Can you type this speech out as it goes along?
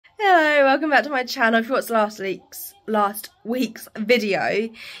welcome back to my channel. If you watched last week's video,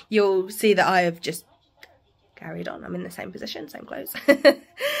 you'll see that I have just carried on. I'm in the same position, same clothes. So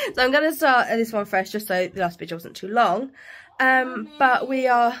I'm going to start this one fresh just so the last video wasn't too long. But we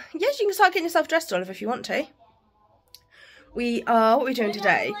are, yes, you can start getting yourself dressed, Oliver, if you want to. What are we doing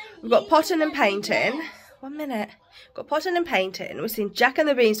today? We've got potting and painting. 1 minute. We've got potting and painting. We've seen Jack and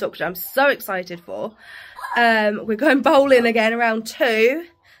the Beanstalk, which I'm so excited for. We're going bowling again around 2.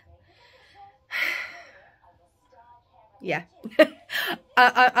 Yeah.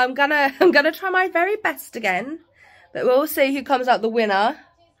 I'm gonna try my very best again, but we'll see who comes out the winner.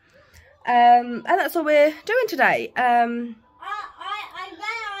 And that's all we're doing today. I bet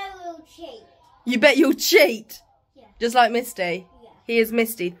I will cheat. You bet you'll cheat? Yeah. Just like Misty? Yeah. He is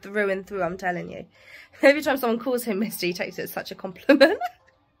Misty through and through, I'm telling you. Every time someone calls him Misty, he takes it as such a compliment.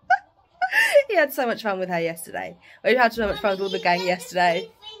 He had so much fun with her yesterday. We had so much fun with all the gang yesterday.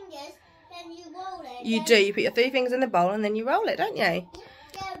 You do. You put your 3 fingers in the bowl and then you roll it, don't you? Yeah,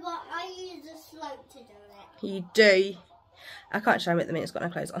 but I use a slope to do it. You do. I can't show him at the minute. It's got no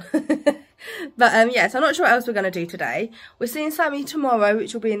clothes on. But yes, I'm not sure what else we're going to do today. We're seeing Sammy tomorrow,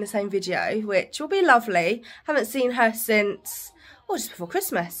 which will be in the same video, which will be lovely. Haven't seen her since, just before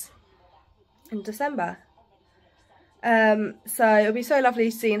Christmas in December. So it'll be so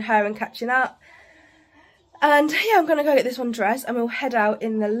lovely seeing her and catching up. And yeah, I'm going to go get this one dressed and we'll head out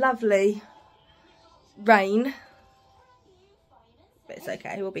in the lovely rain. But it's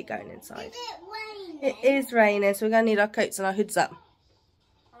okay, we'll be going inside. Is it raining? It is raining, so we're going to need our coats and our hoods up.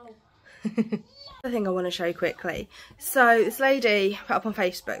 The thing I want to show you quickly. So this lady put up on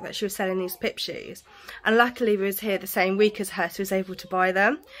Facebook that she was selling these Pip shoes, and luckily we was here the same week as her, so we was able to buy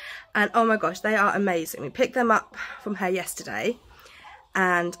them. And oh my gosh, they are amazing. We picked them up from her yesterday,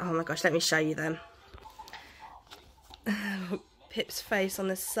 and oh my gosh, let me show you them. Pip's face on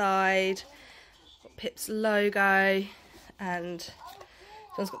the side, Pip's logo, and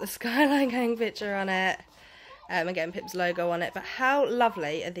someone's got the Skyline Gang picture on it. Again, Pip's logo on it. But how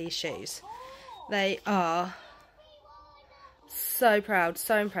lovely are these shoes? They are so proud,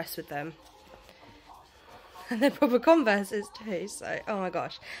 so impressed with them. And they're proper Converses too, so oh my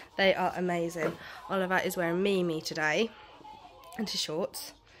gosh, they are amazing. Oliver is wearing Mimi today, and his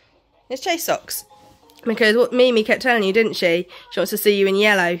shorts. It's Chase socks, because what Mimi kept telling you, didn't she? She wants to see you in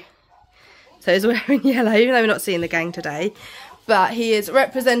yellow. So he's wearing yellow, even though we're not seeing the gang today. But he is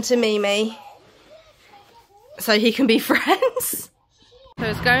representing Mimi, so he can be friends. So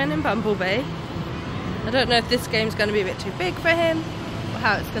it's going in Bumblebee. I don't know if this game's going to be a bit too big for him, or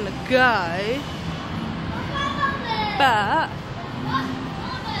how it's going to go. But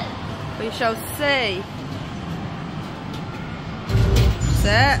we shall see. That's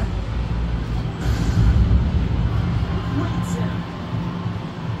it.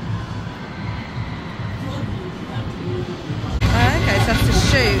 Okay, so that's to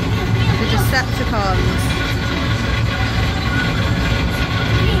shoot the Decepticons.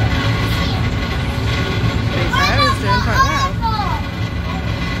 He's doing quite well.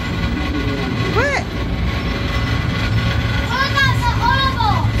 Quick!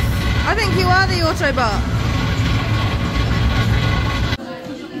 I think you are the Autobot.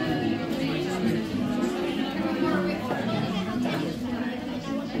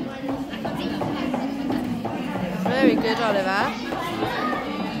 Very good, Oliver.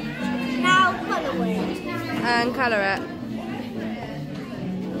 Now colour it. And colour it.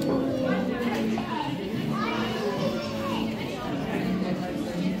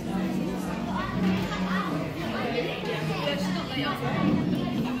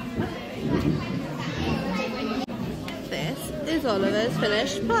 This is Oliver's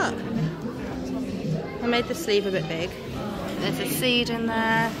finished book. I made the sleeve a bit big. There's a seed in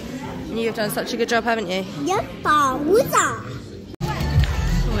there. You've done such a good job, haven't you? Yep,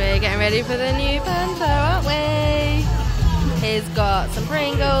 We're getting ready for the new bento, aren't we? He's got some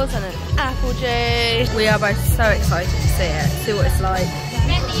Pringles and an apple juice. We are both so excited to see it, see what it's like.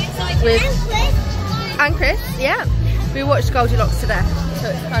 And Chris, yeah. We watched Goldilocks to death, so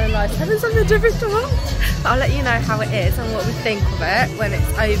it's kind of nice having something different to watch. But I'll let you know how it is and what we think of it when it's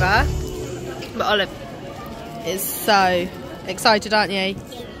over. But Olive is so excited, aren't you?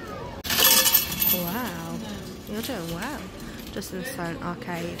 Wow, you're doing well. Just in the silent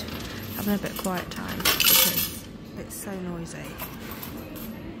arcade, having a bit of quiet time because it's so noisy.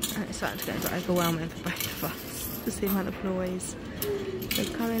 And it's starting to get a bit overwhelming for both of us, just the amount of noise. So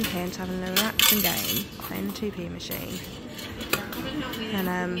come in here and having a relaxing game, playing the 2p machine.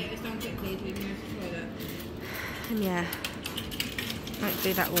 And yeah,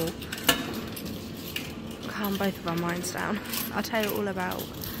 hopefully that will calm both of our minds down. I'll tell you all about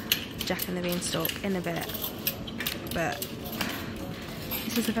Jack and the Beanstalk in a bit. But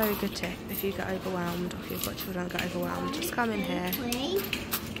this is a very good tip if you get overwhelmed, or if you've got children that get overwhelmed. Just come in here,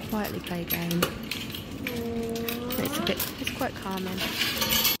 quietly play a game. It's quite calming.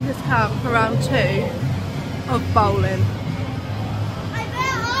 Just come for round 2 of bowling.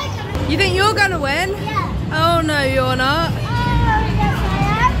 You think you're gonna win? Yeah. Oh no, you're not. Oh yes I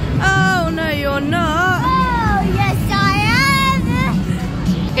am. Oh no, you're not. Oh yes I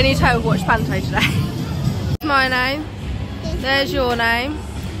am. Can you tell we've watched Panto today? That's my name. There's your name,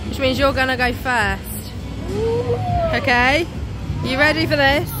 which means you're gonna go first. Okay? You ready for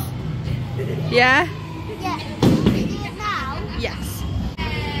this? Yeah? Yeah. Can we do it now? Yes.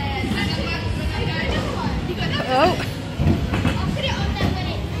 Oh.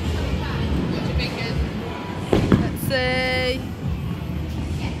 Let's see.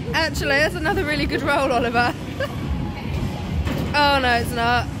 Actually, that's another really good roll, Oliver. Oh no, it's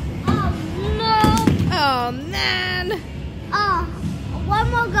not. Oh no. Oh man. Oh, one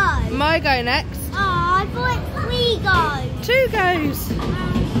more go. My go next. Oh, I thought 3 goes. 2 goes.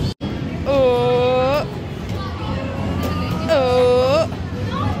 Oh. Oh.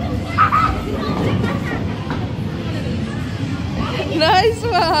 Nice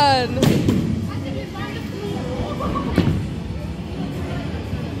one.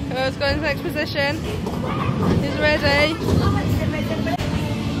 Let's go into the next position. He's ready.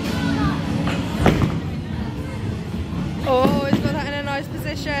 Oh, he's got that in a nice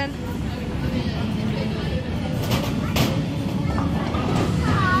position.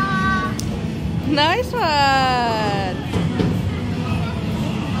 Nice one.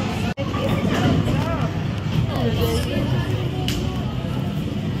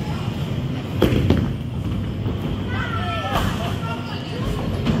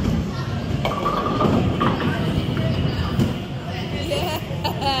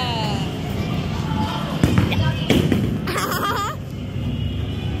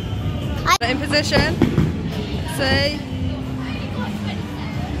 In position. See.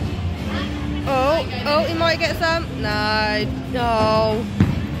 Oh, he might get some. No. No.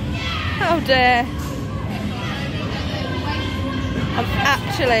 Oh dear. I'm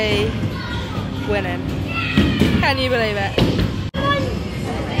actually winning. Can you believe it?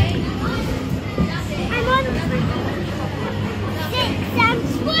 I'm on 6 and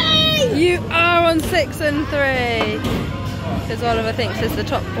 3. You are on 6 and 3. Because Oliver thinks it's the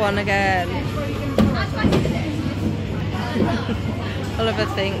top one again. Oliver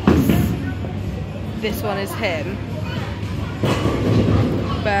thinks this one is him.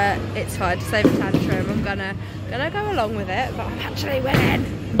 But it's fine to save a tantrum. I'm gonna go along with it, but I'm actually winning.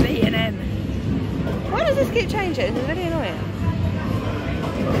 Beating him. Why does this keep changing? It's really annoying.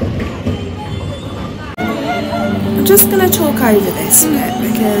 I'm just going to talk over this bit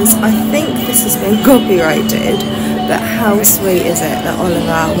because I think this has been copyrighted, but how sweet is it that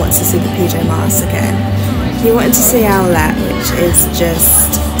Oliver wants to see the PJ Masks again? He wanted to see Owlet, which is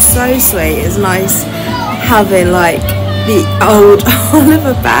just so sweet. It's nice having like the old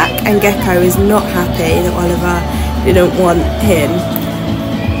Oliver back, and Gecko is not happy that Oliver didn't want him,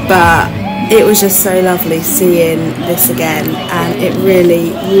 but it was just so lovely seeing this again, and it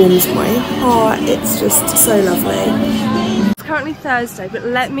really warms my heart. It's just so lovely. It's currently Thursday, but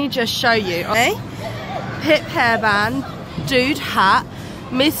let me just show you. Okay? Pip hairband, Dude hat,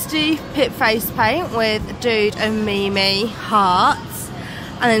 Misty Pip face paint with Dude and Mimi hearts,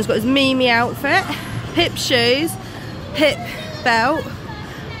 and then he's got his Mimi outfit, Pip shoes, Pip belt,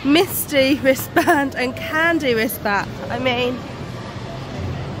 Misty wristband and Candy wristband. I mean,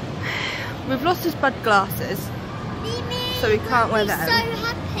 we've lost his bud glasses, Mimi so we can't wear them. so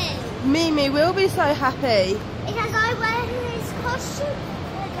happy Mimi will be so happy. because I wear his costume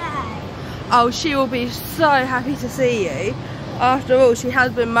today. Oh, she will be so happy to see you. After all, she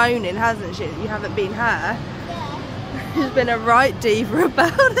has been moaning, hasn't she? You haven't been her. Yeah. She's been a right diva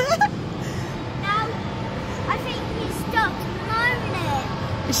about it. Now, I think he stopped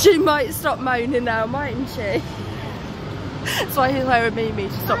moaning. She might stop moaning now, mightn't she? That's why he's wearing Mimi,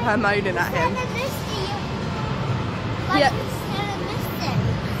 to stop her moaning at him. Instead of Misty, like Yeah. instead of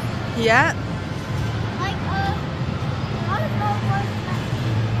Misty. Yeah. Like, I don't know what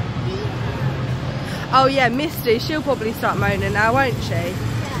Oh yeah, Misty, she'll probably start moaning now, won't she?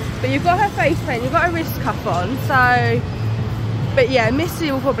 yeah. But you've got her face paint, you've got a wrist cuff on, so... But yeah,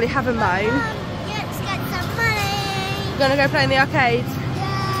 Misty will probably have a moan. Let's get some money. We're gonna go play in the arcades.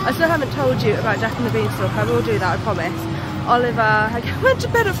 Yeah. I still haven't told you about Jack and the Beanstalk. I will do that, I promise. Oliver went to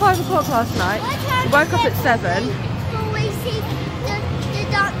bed at 5 o'clock last night. He woke up at 7. Before we see the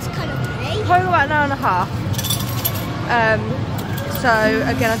dance colour. Probably about an hour and a half. So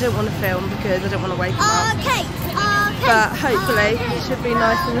again, I didn't want to film because I don't want to wake him up. Okay. But hopefully he should be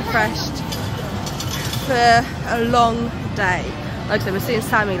nice and refreshed for a long day. Like I said, we're seeing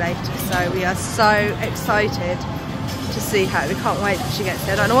Sammy later, so we are so excited to see her. We can't wait till she gets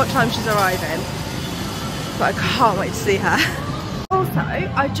here. I don't know what time she's arriving, but I can't wait to see her. Also,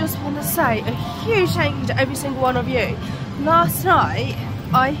 I just want to say a huge thank you to every single one of you. Last night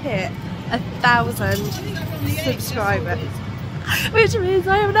I hit 1,000 subscribers, which means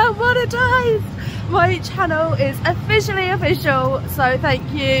I am now monetized. My channel is officially official, so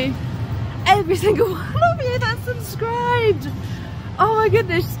thank you every single one of you that's subscribed. Oh my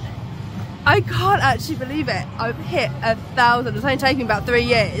goodness, I can't actually believe it. I've hit 1,000. It's only taken me about 3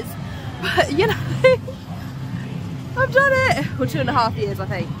 years, but you know, I've done it. Well, 2.5 years I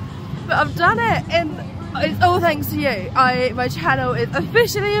think, but I've done it, and it's all thanks to you. My channel is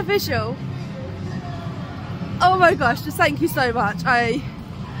officially official. Oh my gosh, just thank you so much. I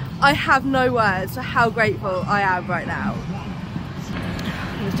have no words for how grateful I am right now.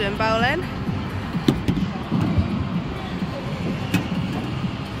 I was doing bowling.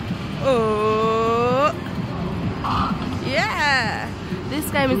 Oh, yeah. This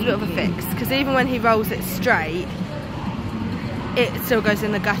game is a bit of a fix because even when he rolls it straight, it still goes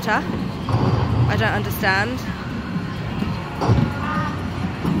in the gutter. I don't understand.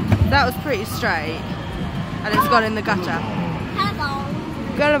 That was pretty straight and it's gone in the gutter.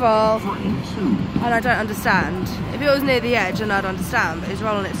 Got a ball. And I don't understand. If it was near the edge then I'd understand, but he's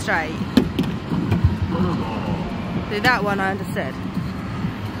rolling it straight. See, that one I understood.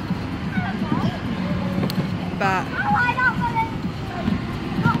 But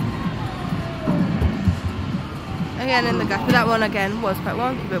again in the gutter, that one again was quite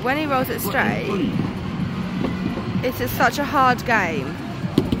wonky, but when he rolls it straight, it's just such a hard game.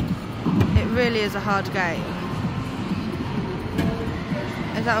 It really is a hard game.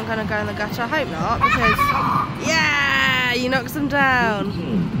 Is that one going to go in the gutter? I hope not, because yeah, he knocks them down.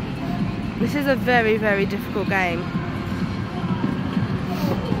 This is a very, very difficult game.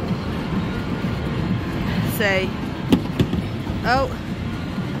 See. Oh,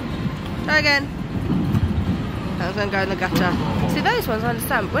 try again. That was going to go in the gutter. See, those ones I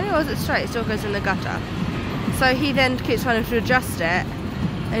understand, but when he rolls it straight, it still goes in the gutter. So he then keeps trying to adjust it,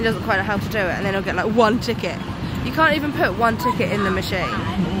 and he doesn't quite know how to do it, and then he'll get like 1 ticket. You can't even put 1 ticket in the machine.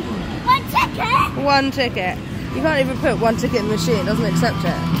 1 ticket? 1 ticket. You can't even put 1 ticket in the machine, it doesn't accept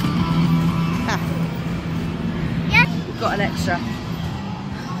it. Ah. Yes. Got an extra.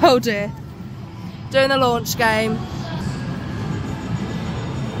 Oh dear. Doing the launch game.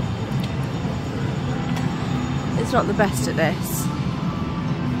 It's not the best at this.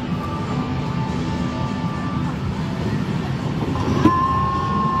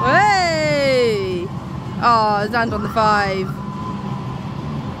 Hey! Oh, land on the 5.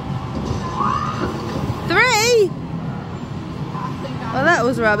 3? Well, that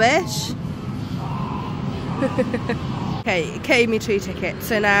was rubbish. Okay, it gave me 2 tickets,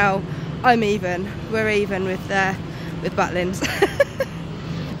 so now I'm even. We're even with Butlins.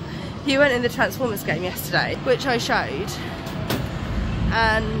 He went in the Transformers game yesterday, which I showed,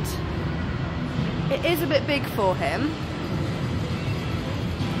 and it is a bit big for him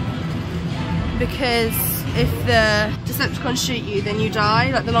because if the Decepticons shoot you, then you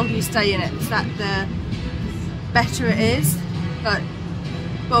die. Like, the longer you stay in it, the better it is. But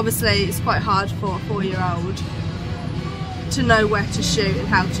obviously it's quite hard for a 4-year-old to know where to shoot and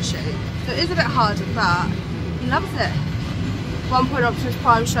how to shoot. So it is a bit harder, but he loves it. One point Optimus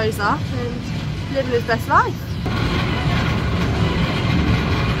Prime shows up and living his best life.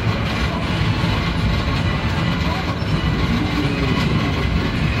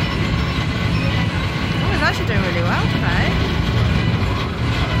 Oh, he's actually doing really well today.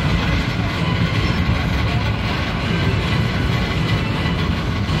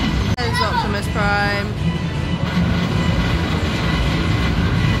 There's Optimus Prime.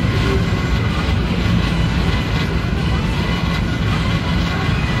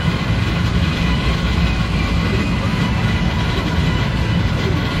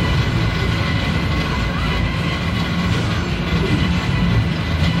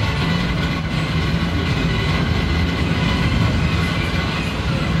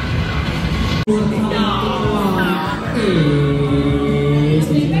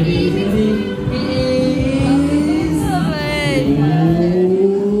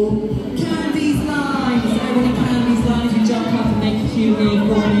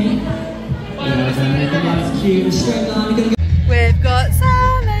 We've got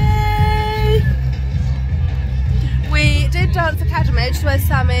Sammy! We did Dance Academy, which is where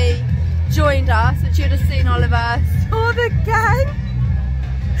Sammy joined us, which you'd have seen Oliver. Saw the gang!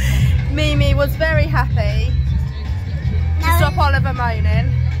 was very happy to stop Oliver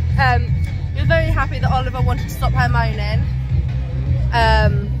moaning. He was very happy that Oliver wanted to stop her moaning.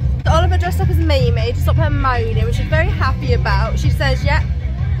 Oliver dressed up as Mimi to stop her moaning, which she's very happy about. She says, yeah,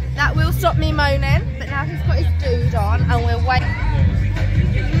 that will stop me moaning, but now he's got his dude on and we're waiting.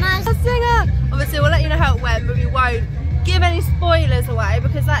 Singer! Obviously we'll let you know how it went, but we won't give any spoilers away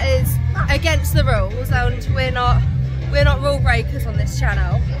because that is against the rules, and we're not rule breakers on this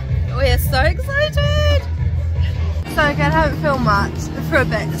channel. We are so excited! So again, I haven't filmed much for a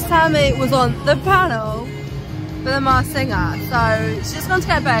bit. Sammy was on the panel for the Masked Singer, so she's just gone to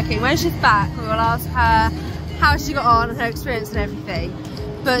get Burger King. When she's back, we will ask her how she got on and her experience and everything.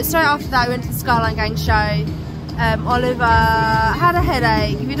 But straight after that, we went to the Skyline Gang show. Oliver had a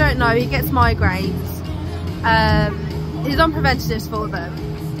headache. If you don't know, he gets migraines. He's on preventatives for them,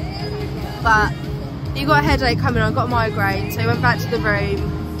 but he got a headache coming on, got a migraine, so he went back to the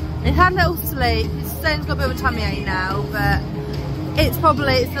room. He's had a little sleep. He's saying he's got a bit of a tummy ache now, but it's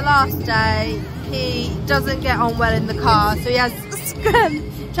the last day. He doesn't get on well in the car, so he has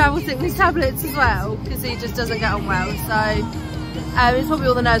travel sickness tablets as well, because he just doesn't get on well. So it's probably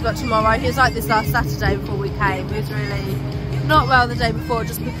all the nerves about tomorrow. He was like this last Saturday before we came. He was really not well the day before,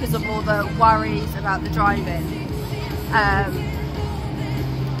 just because of all the worries about the driving.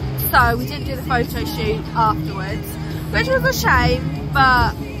 So we didn't do the photo shoot afterwards, which was a shame,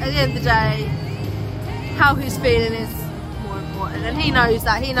 but at the end of the day, how he's feeling is more important, and he knows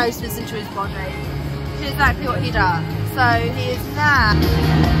that. He knows to listen to his body, which is exactly what he does. So he is now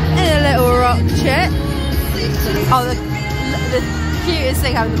in a little rock chip. Oh, the cutest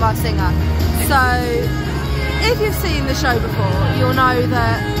thing having the Masked Singer. So if you've seen the show before, you'll know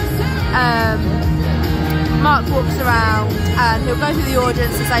that Mark walks around and he'll go through the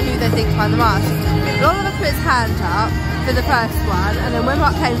audience and say who they think behind the mask. But Oliver put his hand up for the first one, and then when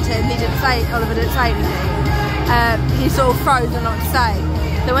Mark came to him, Oliver didn't say anything. He sort of froze and not to say.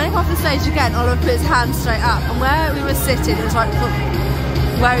 So when he got off the stage again, Oliver put his hand straight up, and where we were sitting, it was like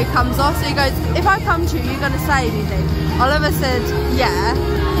where he comes off. So he goes, if I come to you, you're going to say anything? Oliver said, yeah.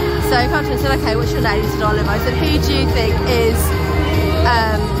 So he came to him and said, okay, what's your name? He said, Oliver. I said, who do you think is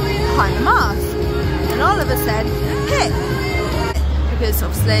behind the mask? And Oliver said, Pip. Because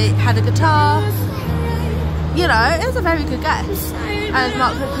obviously had a guitar. You know, it was a very good guess. And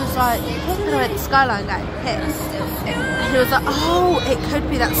Mark was like, and I went, Skyline Gang, Pip. And he was like, oh, it could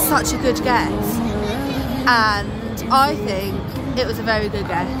be, that's such a good guess. And I think it was a very good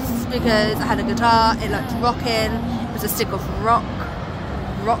guess because I had a guitar, it looked rocking, it was a stick of rock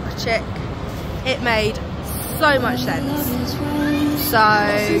chick. It made so much sense. So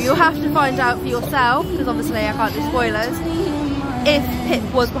you'll have to find out for yourself, because obviously I can't do spoilers, if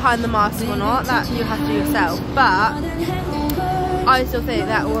Pip was behind the mask or not. That you have to do yourself, but I still think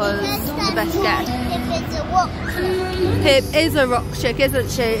that was the best guess. Pip is a rock chick, isn't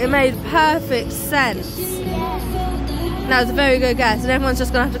she? It made perfect sense. That was a very good guess, and everyone's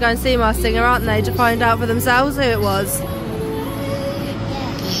just going to have to go and see Masked Singer, aren't they, to find out for themselves who it was.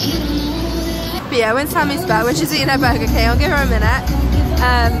 But yeah, when Sammy's back, when she's eating her Burger King, I'll give her a minute.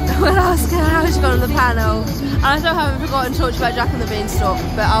 We'll ask her how she got on the panel. And I still haven't forgotten to talk about Jack and the Beanstalk,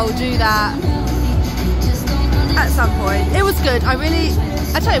 but I'll do that at some point. It was good. I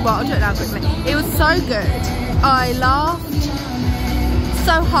tell you what, I'll do it now quickly. It was so good. I laughed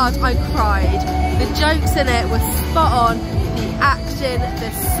so hard I cried. The jokes in it were spot on. The acting, the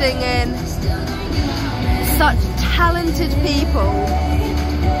singing. Such talented people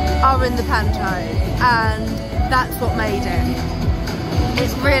are in the panto, and that's what made it.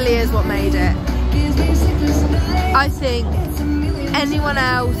 It really is what made it. I think anyone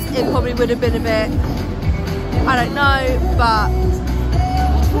else, it probably would have been a bit, I don't know, but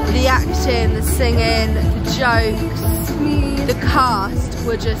the acting, the singing, the jokes, the cast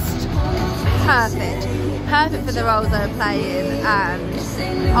were just perfect. Perfect for the roles they were playing, and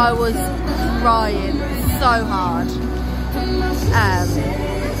I was crying so hard.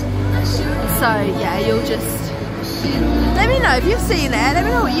 So yeah, you'll just let me know if you've seen it, let me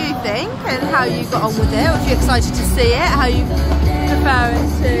know what you think and how you got on with it, or if you're excited to see it, how you prefer it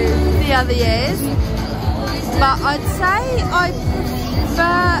to the other years. But I'd say I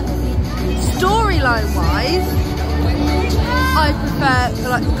prefer, storyline wise, I prefer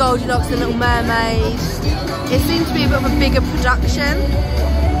like the Goldilocks and Little Mermaid. It seems to be a bit of a bigger production,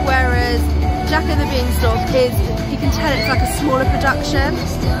 whereas Jack and the Beanstalk is, you can tell it's like a smaller production,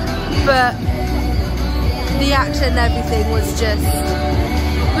 but the action and everything was just,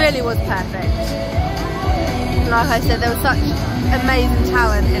 really was perfect. Like I said, there was such amazing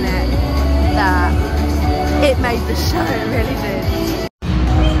talent in it that it made the show, it really did.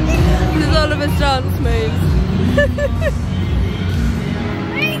 This is Oliver ridiculous dance moves.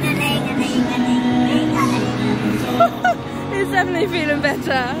 He's definitely feeling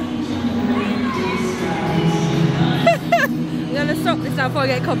better. I'm going to stop this now before I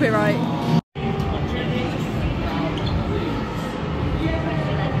get copyright.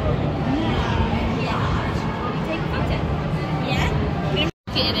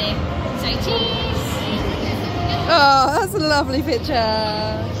 Oh, that's a lovely picture.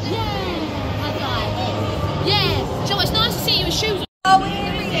 Yeah, so it's nice to see you with shoes. Oh,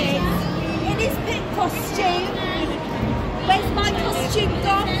 here he is. In his pink costume. Where's my costume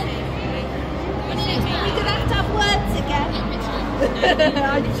gone? You're going to have words again.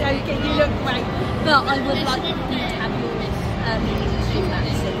 I'm joking, you look great. But I would like you to have your costume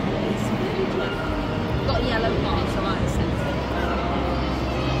accent, please. Got a yellow heart, so I accept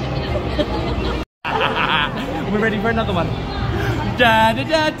it. We're ready for another one. Da da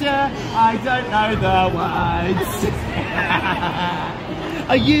da da, I don't know the words.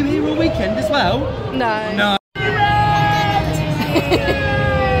 Are you here all weekend as well? No. No.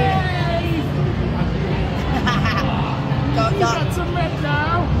 Got some red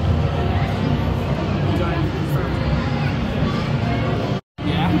now.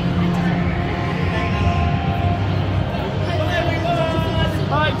 Yeah.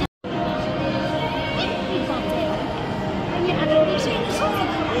 Hi.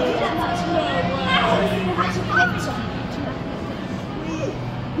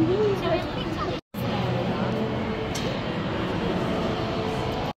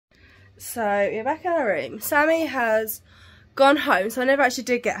 So we're back in our room. Sammy has gone home, so I never actually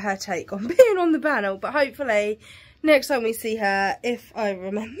did get her take on being on the panel, but hopefully next time we see her, if I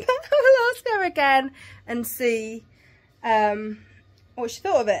remember, I'll ask her again and see what she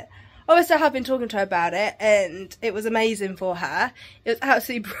thought of it. Obviously I have been talking to her about it and it was amazing for her. It was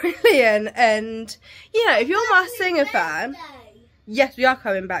absolutely brilliant, and you know, if you're my singer fan, yes, we are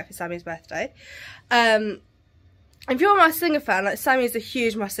coming back for Sammy's birthday. If you're my singer fan, like Sammy's a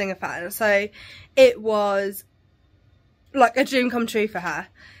huge my singer fan, so it was like a dream come true for her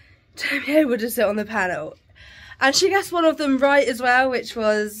to be able to sit on the panel. And she guessed one of them right as well, which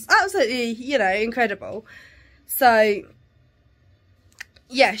was absolutely, you know, incredible. So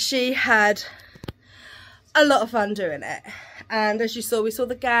yeah, she had a lot of fun doing it. And as you saw, we saw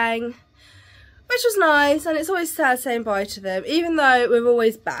the gang, which was nice, and it's always sad saying bye to them, even though we're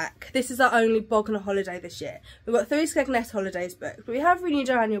always back. This is our only Bognor holiday this year. We've got 3 Skegness holidays booked, but we have renewed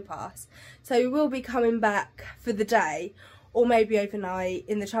our annual pass, so we will be coming back for the day, or maybe overnight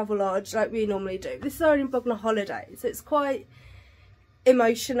in the travel lodge like we normally do. This is our only Bognor holiday, so it's quite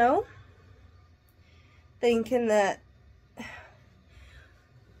emotional, thinking that,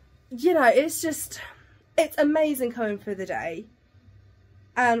 you know, it's amazing coming for the day.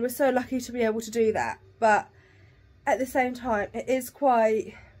 And we're so lucky to be able to do that, but at the same time it is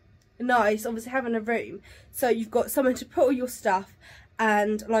quite nice obviously having a room, so you've got somewhere to put all your stuff,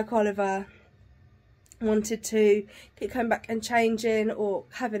 and like Oliver wanted to keep coming back and changing or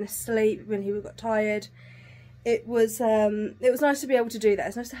having a sleep when he got tired. It was nice to be able to do that.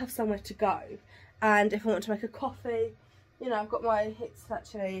 It's nice to have somewhere to go, and if I want to make a coffee, you know, I've got my, it's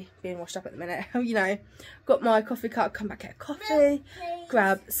actually being washed up at the minute, you know, got my coffee cup, come back, get a coffee,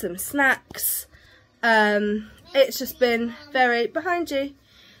 grab some snacks. It's just been very, behind you,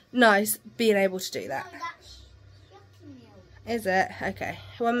 nice being able to do that. Is it? Okay,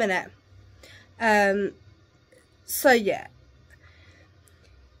 1 minute. So yeah,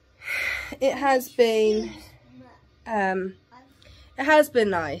 it has been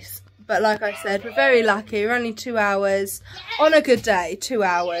nice. But like I said, we're very lucky. We're only 2 hours on a good day, 2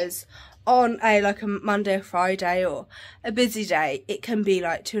 hours on like a Monday or Friday or a busy day. It can be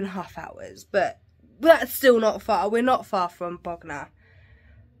like 2.5 hours, but that's still not far. We're not far from Bognor,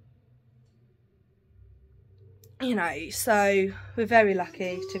 you know, so we're very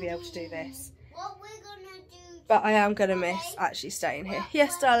lucky to be able to do this. But I am going to miss actually staying here.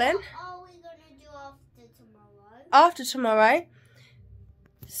 Yes, darling? What are we going to do after tomorrow? After tomorrow?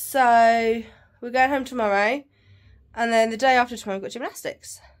 So we're going home tomorrow, and then the day after tomorrow we've got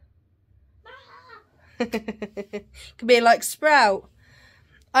gymnastics. Could be like Sprout.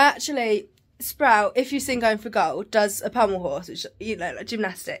 Sprout, if you've seen Going for Gold, does a pommel horse, which, you know, like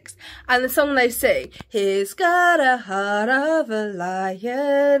gymnastics. And the song they sing, he's got a heart of a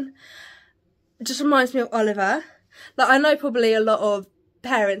lion, it just reminds me of Oliver. Like, I know probably a lot of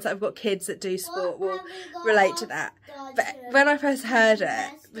parents that have got kids that do sport will relate to that. But when I first heard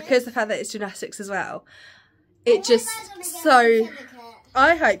it, because of the fact that it's gymnastics as well, it just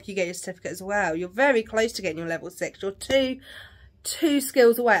I hope you get your certificate as well. You're very close to getting your level 6. You're 2 2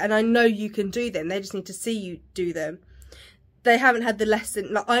 skills away, and I know you can do them. They just need to see you do them. They haven't had the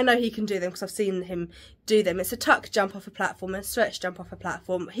lesson. Like, I know he can do them because I've seen him do them. It's a tuck jump off a platform and a stretch jump off a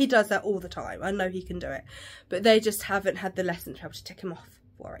platform. He does that all the time. I know he can do it. But they just haven't had the lesson to be able to tick him off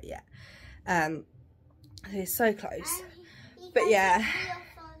for it yet. He's so close. But yeah.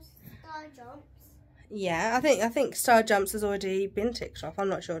 Yeah, I think star jumps has already been ticked off. I'm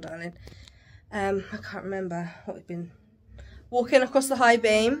not sure, darling. I can't remember what we've been. Walking across the high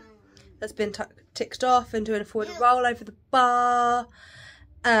beam. That's been ticked off, and doing a forward roll over the bar,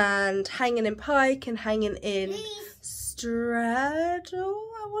 and hanging in pike and hanging in straddle,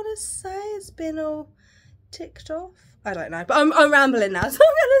 I want to say it's been all ticked off. I don't know, but I'm rambling now, so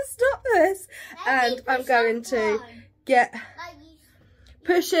I'm going to stop this, and I'm going to get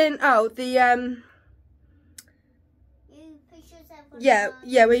pushing. Oh, the yeah,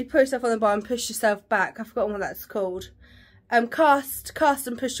 where you push yourself on the bar and push yourself back. I've forgotten what that's called. Cast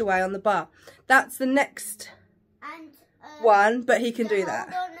and push away on the bar. That's the next one, but he can do that.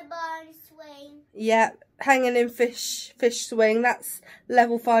 On the bar and swing. Yeah, hanging in fish swing. That's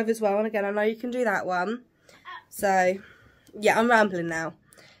level 5 as well. And again, I know you can do that one. So, yeah, I'm rambling now.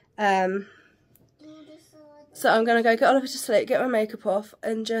 So I'm gonna go get Oliver to sleep, get my makeup off,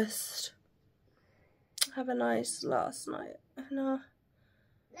 and just have a nice last night.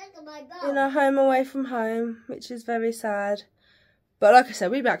 In our home away from home, which is very sad. But like I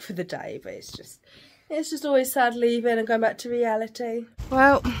said, we're back for the day, but it's just always sad leaving and going back to reality.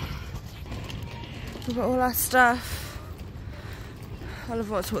 Well, we've got all our stuff.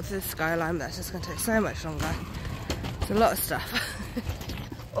 Oliver wants to walk through the skyline, but that's just going to take so much longer. It's a lot of stuff.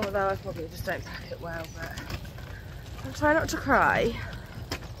 Although I probably just don't pack it well, but I'll try not to cry.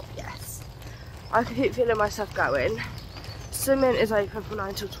 Yes. I can keep feeling myself going. Swimming is open from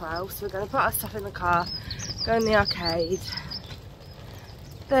 9 till 12, so we're going to put our stuff in the car, go in the arcade,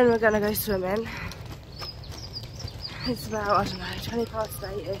 then we're going to go swimming. It's about, I don't know, 20 past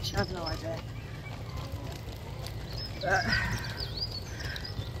 8ish, I have no idea. But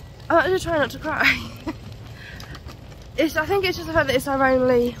I'm going to try not to cry. I think it's just the fact that it's our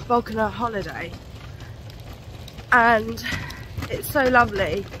only Bognor holiday, and it's so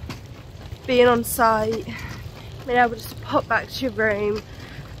lovely being on site, being able to just pop back to your room,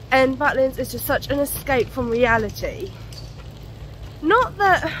 and Butlins is just such an escape from reality. Not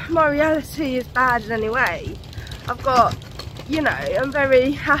that my reality is bad in any way. I've got, you know, I'm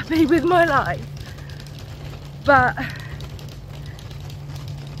very happy with my life, but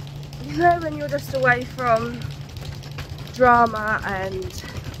you know, when you're just away from drama and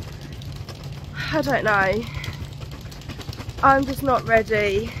I don't know, I'm just not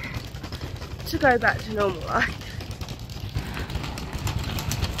ready to go back to normal life.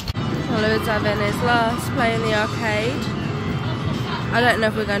 Oliver's having his last play in the arcade. I don't know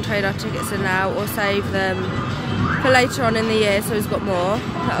if we're going to trade our tickets in now or save them for later on in the year, so he's got more.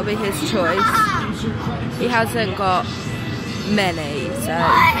 That'll be his choice. He hasn't got many, so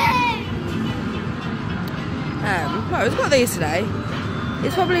well, he's got these today.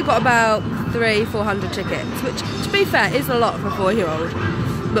 He's probably got about 300-400 tickets, which to be fair is a lot for a 4-year-old.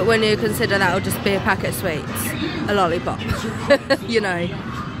 But when you consider that will just be a packet of sweets, a lollipop, you know.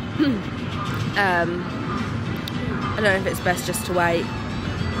 I don't know if it's best just to wait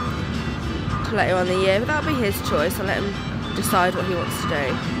till later on in the year, but that'll be his choice. I'll let him decide what he wants to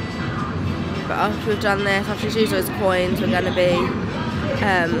do. But after we've done this, after he's used those coins, we're going to be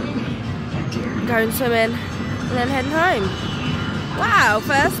going swimming and then heading home. Wow,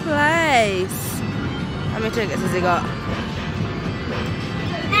 first place! How many tickets has he got?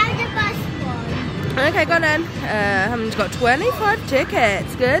 Okay, go on then. He's got 25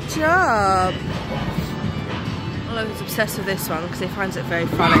 tickets. Good job. Oliver's obsessed with this one because he finds it very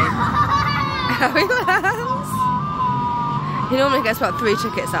funny. How he lands. He normally gets about 3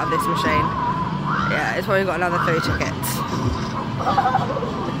 tickets out of this machine. Yeah, it's probably got another 3 tickets.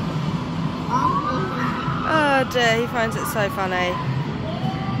 Oh dear, he finds it so funny.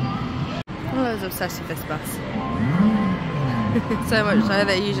 Oliver's obsessed with this bus. So much so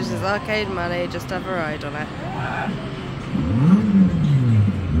that he uses his arcade money just to have a ride on it.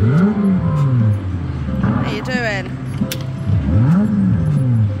 What are you doing?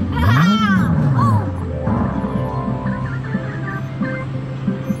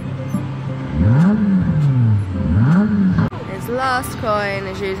 His last coin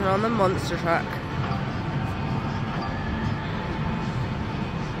is using on the monster truck.